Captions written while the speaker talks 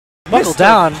buckle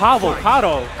down.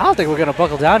 Pavocado. I don't think we're gonna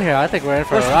buckle down here. I think we're in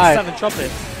for a ride.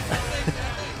 7thTrumpet.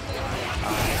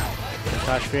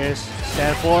 Crouch Fierce.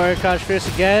 Stand forward. Crouch Fierce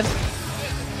again.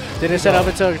 Didn't set up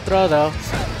into a throw though.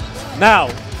 Now,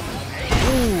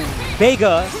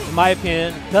 Vega, in my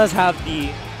opinion, does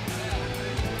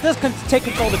take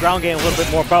control of the ground game a little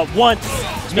bit more. But once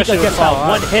Mika gets that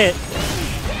one hit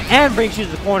and brings you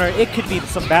to the corner, it could be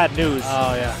some bad news.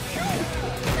 Oh yeah.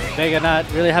 Vega not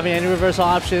really having any reversal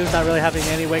options, not really having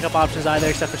any wake-up options either,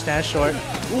 except for stand short.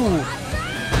 Ooh.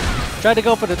 Tried to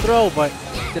go for the throw, but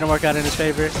didn't work out in his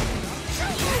favor.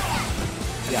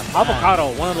 Yeah,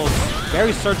 Pavocado, one of those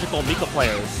very surgical Mika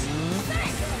players.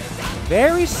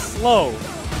 Very slow,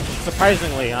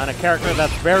 surprisingly, on a character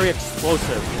that's very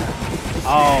explosive.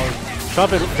 Oh,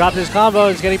 Trumpet dropped his combo.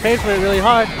 He's getting paid for it really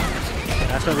hard.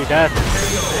 That's gonna be death.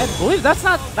 I believe that's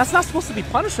not supposed to be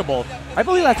punishable. I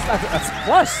believe that's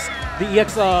plus the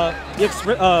EX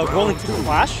rolling to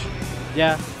flash.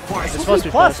 Yeah, it's supposed to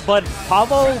be plus. But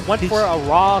Pavo went for a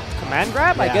raw command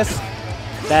grab. Yeah. I guess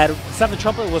that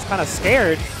 7thTrumpet was kind of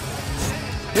scared.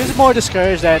 He was more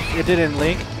discouraged that it didn't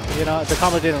link. You know, the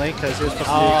combo didn't link because it was supposed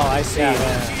to be. Oh, I see.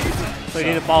 Yeah. So he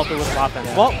didn't follow through with offense.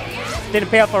 Yeah. Well, didn't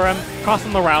pay up for him. Cost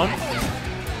him the round.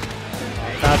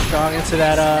 Not strong into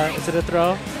that into the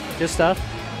throw. Good stuff.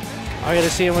 Are we gonna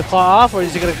see him with claw off, or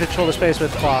is he gonna control the space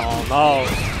with claw? Oh no!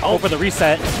 Oh, for the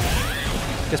reset.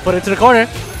 Just put it into the corner.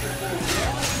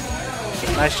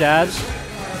 Nice jabs.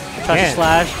 Tries to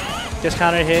slash. Just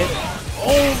counter hit.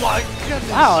 Oh my goodness!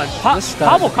 Wow, and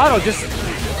Pavocado just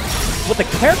with a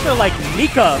character like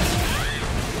Mika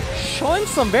showing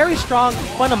some very strong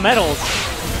fundamentals,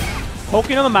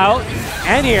 poking them out,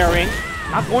 anti-airing,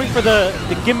 not going for the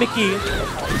gimmicky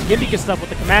stuff with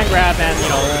the command grab and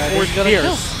forward spears.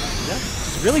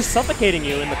 Just really suffocating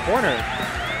you in the corner.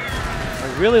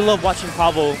 I really love watching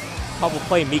Pavo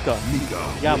play Mika.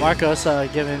 Yeah, Marcos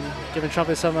giving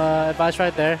Trumpet some advice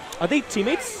right there. Are they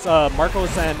teammates,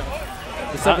 Marcos and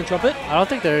the 7thTrumpet? I don't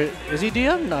think they're. Is he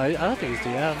DM? No, I don't think he's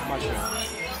DM. I'm not sure.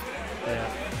 Yeah.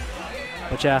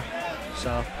 But yeah.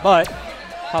 So. But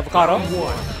Pavocado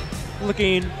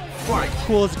looking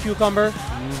cool as a cucumber.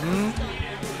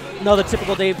 Another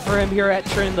typical day for him here at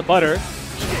Churning the Butter.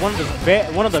 One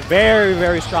of the very,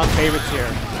 very strong favorites here.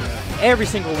 Every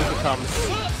single week it comes.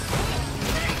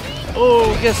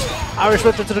 Oh, gets Irish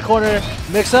whipped into the corner.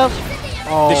 Mix up.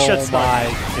 Oh, this should stun. My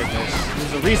goodness.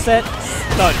 There's a reset.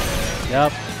 Stun.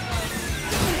 Yep.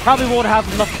 Probably won't have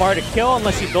enough bar to kill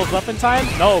unless he builds up in time.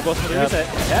 No, goes for the reset.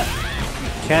 Yep.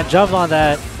 Can't jump on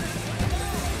that.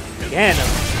 Again.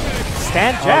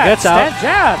 Stand jab. Gets out. Stand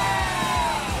jab.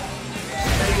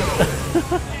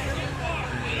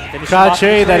 Crowd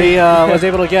cheering that he was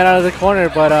able to get out of the corner,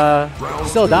 but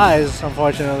still dies,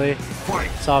 unfortunately.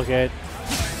 It's all good.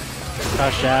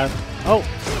 Crouch jab. Oh.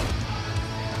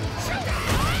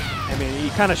 I mean, he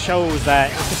kind of shows that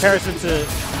in comparison to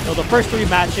the first 3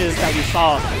 matches that we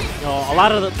saw, a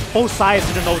lot of both sides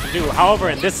didn't know what to do. However,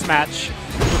 in this match,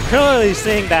 we're clearly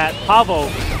seeing that Pavo,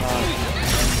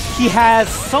 he has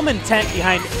some intent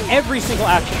behind every single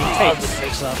action he takes.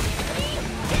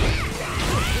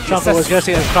 Trumpet was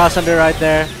guessing a cross under right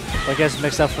there, but gets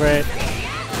mixed up for it.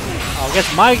 Oh, gets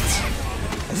mic'd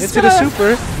into the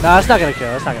super. No, it's not gonna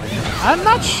kill. It's not gonna kill. I'm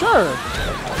not sure.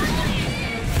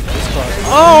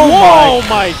 Oh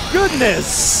my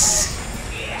goodness!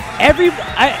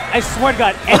 I swear to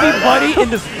God, everybody in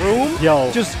this room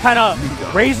just kind of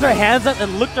raised their hands up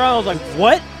and looked around. I was like,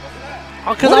 what?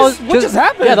 What just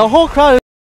happened? Yeah, the whole crowd